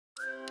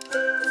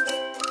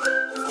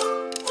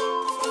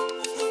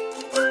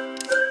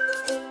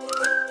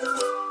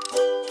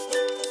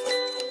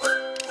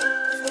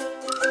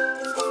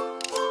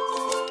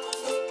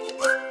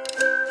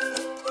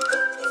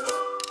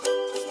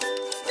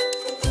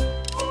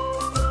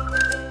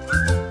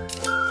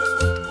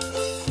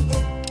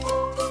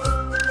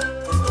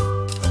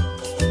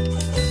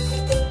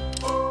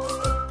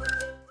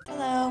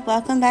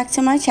Welcome back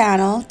to my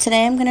channel.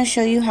 Today I'm going to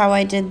show you how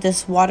I did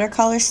this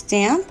watercolor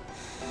stamp.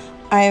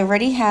 I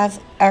already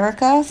have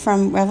Erica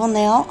from Revel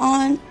Nail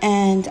on,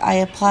 and I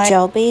applied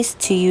gel base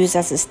to use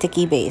as a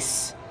sticky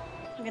base.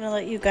 I'm going to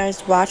let you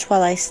guys watch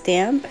while I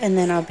stamp, and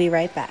then I'll be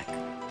right back.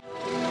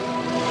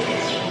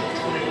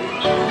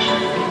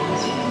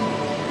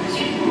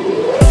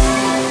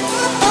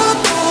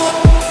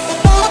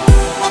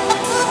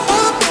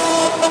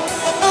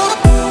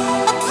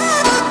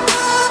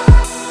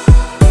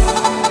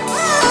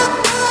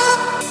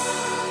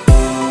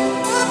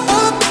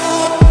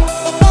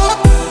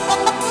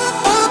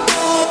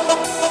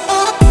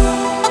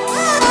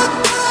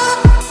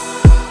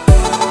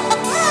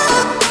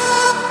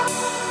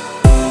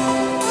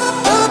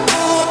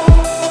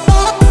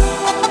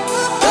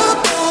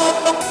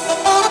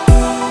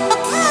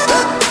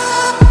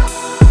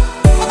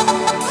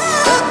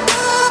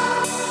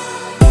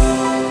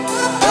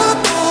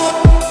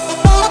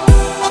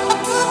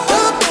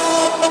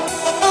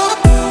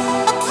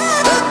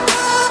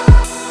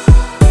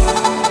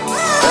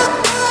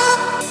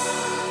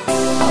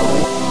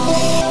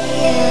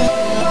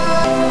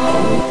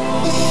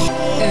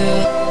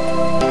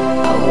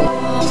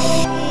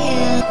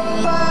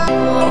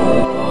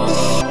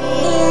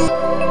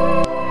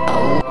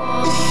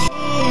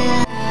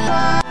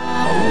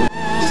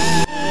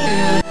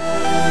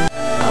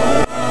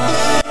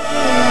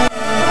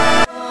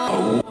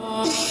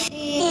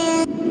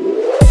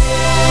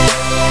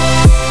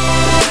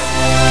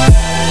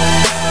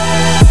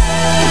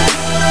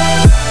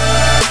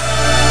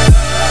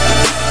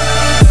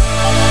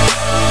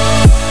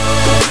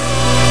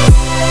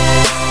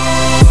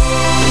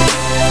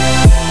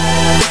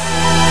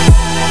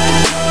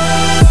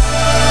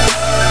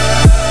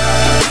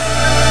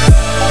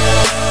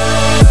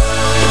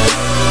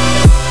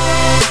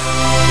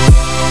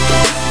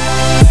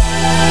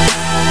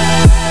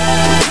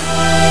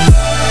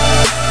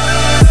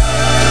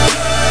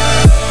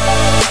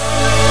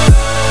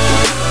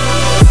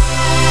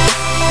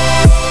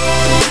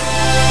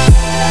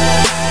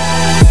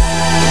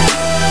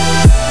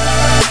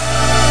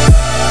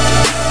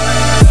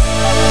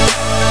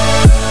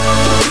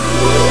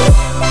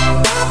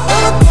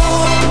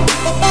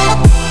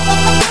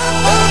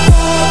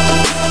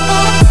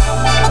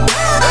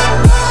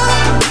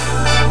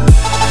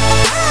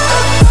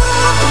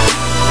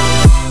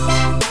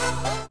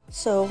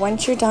 So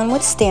once you're done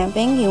with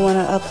stamping, you want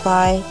to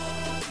apply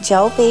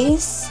gel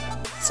base,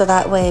 so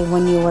that way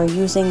when you are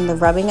using the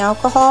rubbing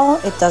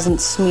alcohol, it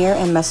doesn't smear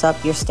and mess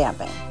up your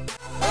stamping.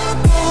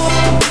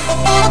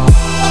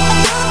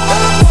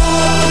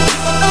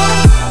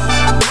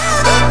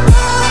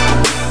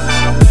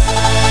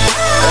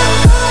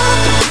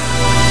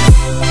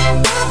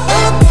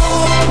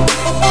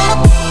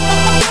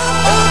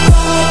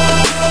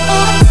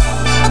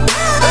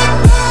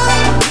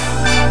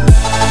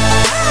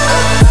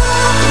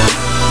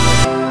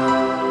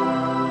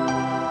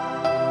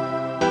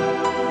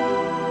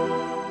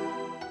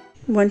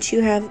 Once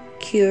you have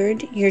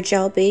cured your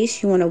gel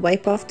base, you want to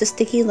wipe off the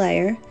sticky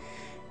layer,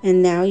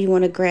 and now you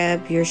want to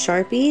grab your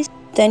Sharpies.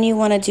 Then you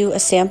want to do a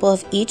sample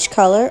of each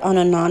color on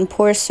a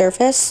non-porous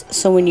surface,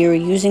 so when you're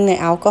using the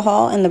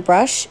alcohol and the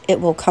brush, it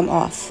will come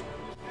off.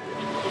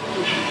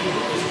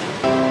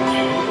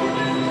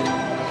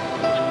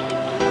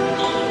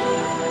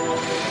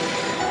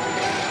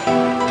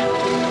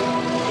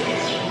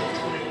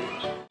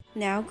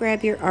 Now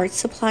grab your art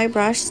supply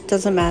brush,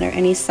 doesn't matter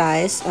any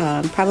size,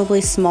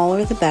 probably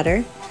smaller the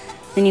better.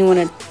 Then you want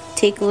to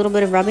take a little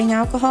bit of rubbing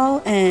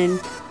alcohol and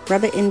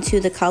rub it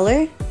into the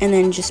color, and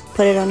then just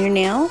put it on your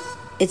nail.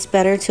 It's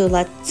better to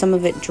let some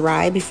of it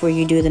dry before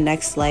you do the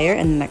next layer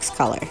and the next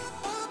color.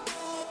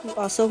 You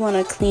also want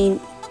to clean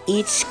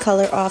each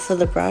color off of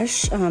the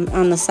brush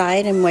on the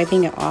side and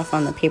wiping it off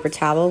on the paper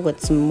towel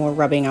with some more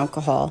rubbing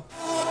alcohol.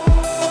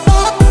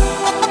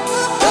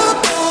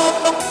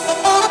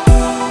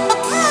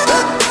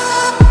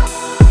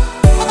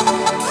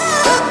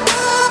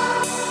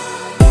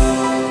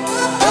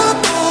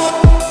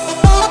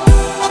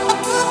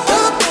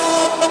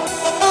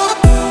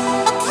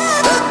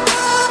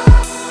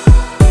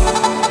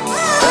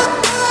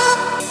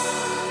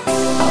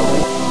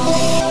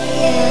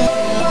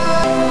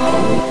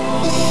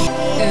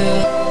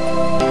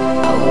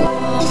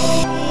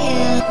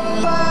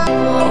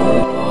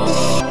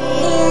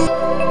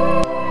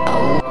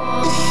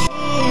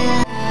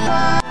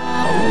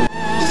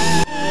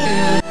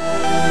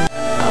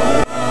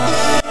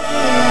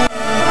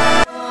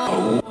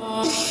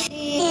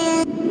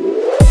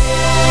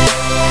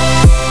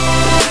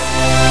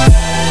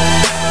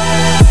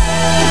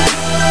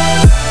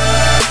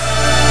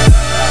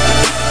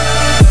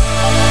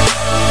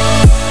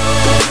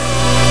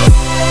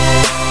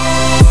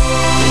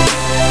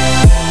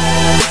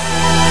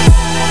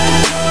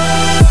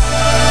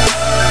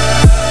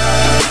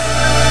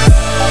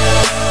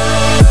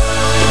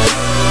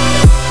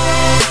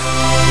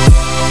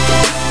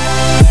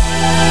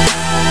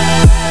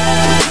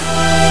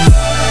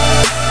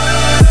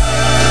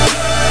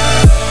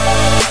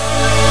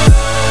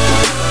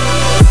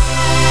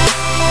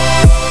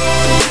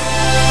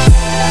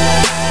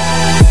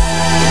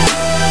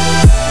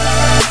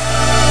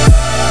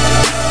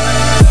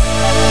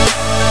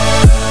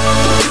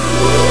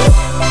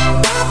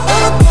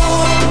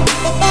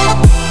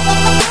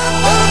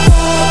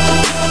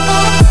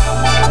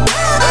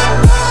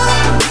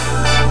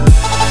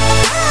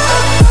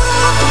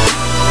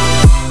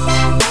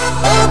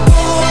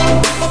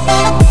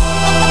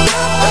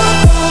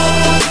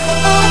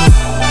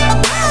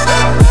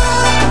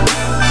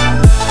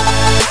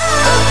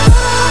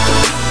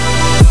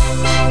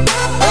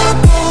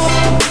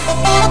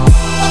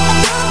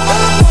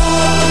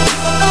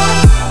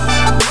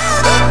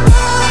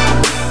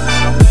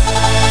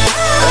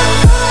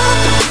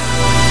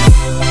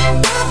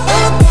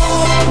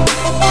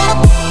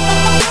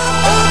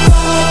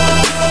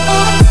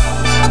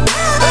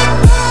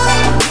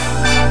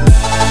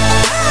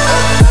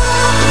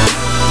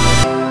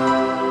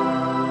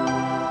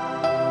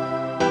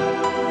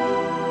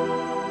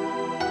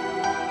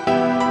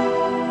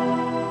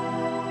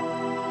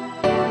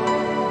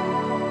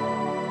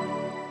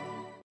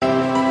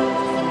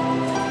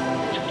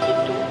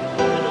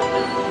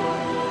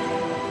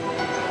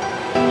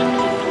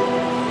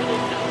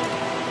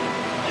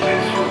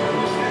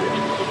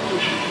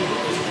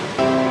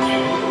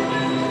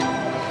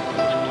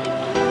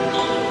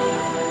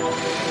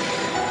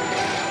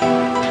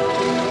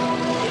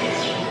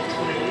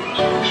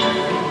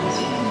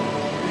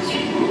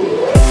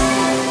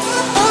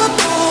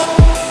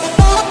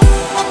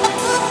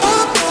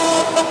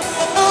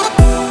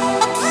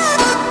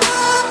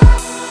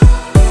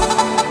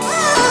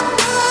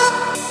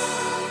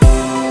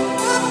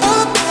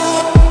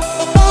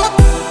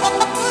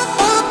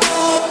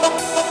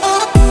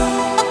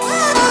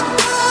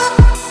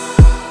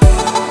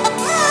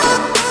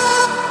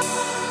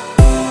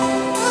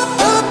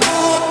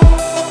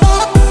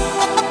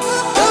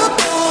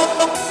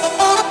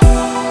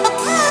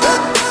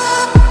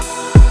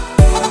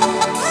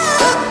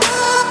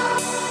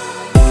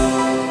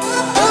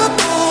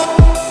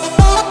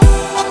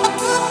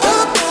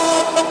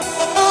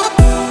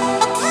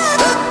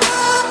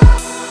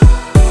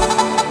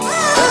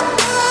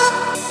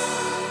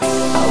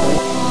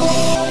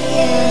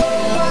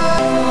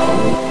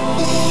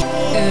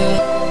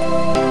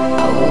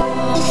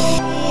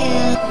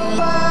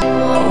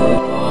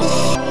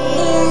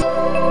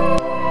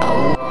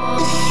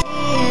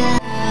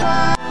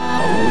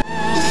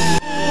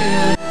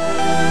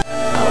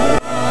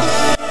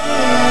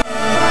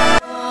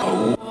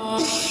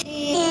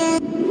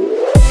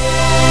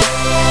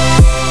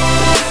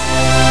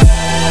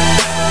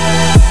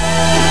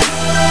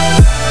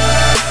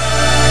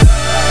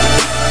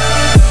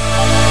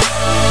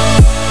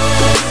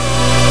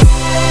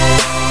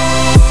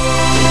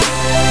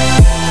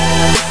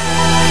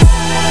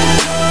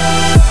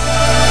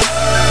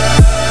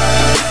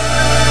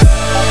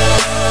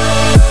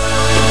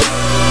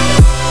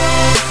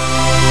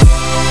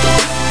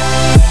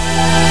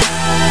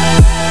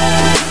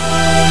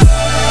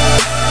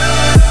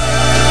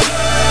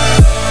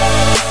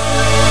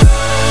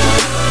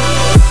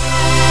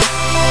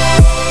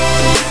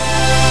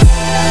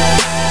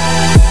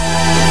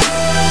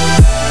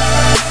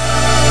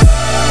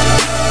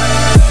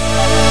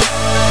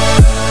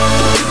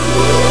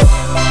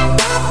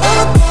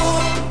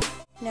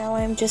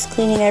 just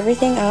cleaning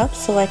everything up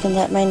so I can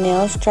let my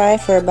nails dry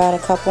for about a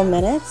couple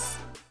minutes.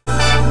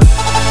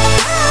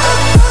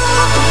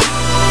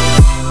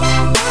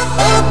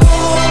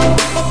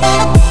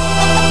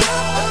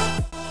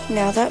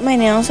 Now that my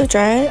nails are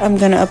dried, I'm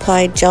going to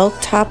apply gel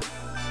top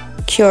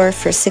cure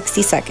for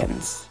 60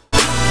 seconds.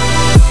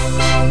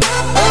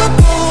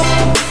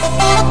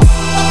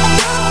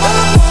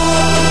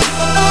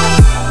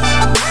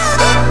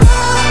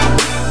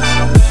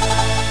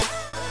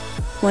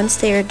 Once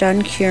they are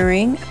done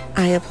curing,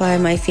 I apply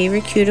my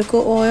favorite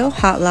cuticle oil,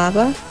 Hot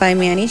Lava by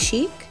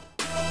Chic.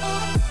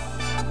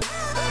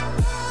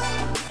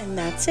 And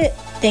that's it.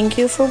 Thank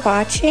you for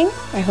watching.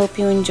 I hope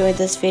you enjoyed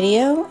this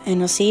video,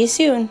 and I'll see you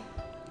soon.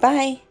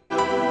 Bye!